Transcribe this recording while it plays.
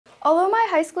Although my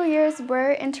high school years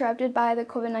were interrupted by the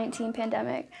COVID-19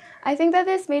 pandemic, I think that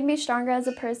this made me stronger as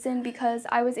a person because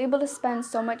I was able to spend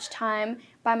so much time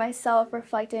by myself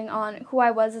reflecting on who I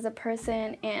was as a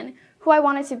person and who I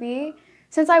wanted to be.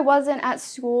 Since I wasn't at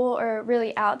school or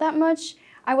really out that much,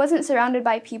 I wasn't surrounded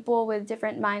by people with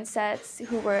different mindsets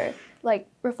who were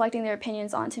reflecting their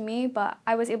opinions onto me, but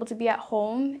I was able to be at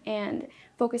home and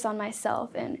focus on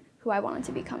myself and who I wanted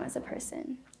to become as a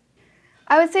person.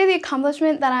 I would say the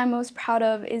accomplishment that I'm most proud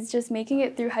of is just making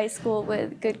it through high school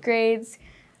with good grades,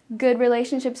 good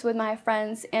relationships with my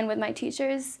friends and with my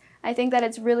teachers. I think that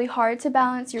it's really hard to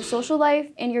balance your social life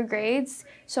and your grades,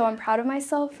 so I'm proud of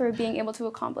myself for being able to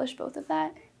accomplish both of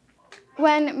that.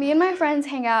 When me and my friends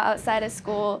hang out outside of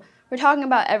school, we're talking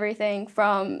about everything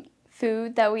from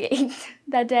food that we ate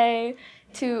that day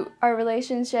to our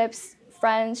relationships,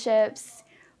 friendships,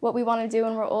 what we want to do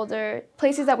when we're older,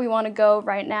 places that we want to go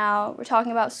right now. We're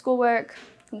talking about schoolwork,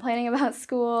 complaining about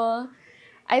school.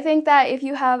 I think that if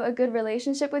you have a good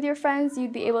relationship with your friends,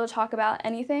 you'd be able to talk about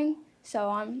anything. So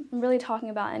I'm really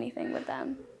talking about anything with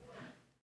them.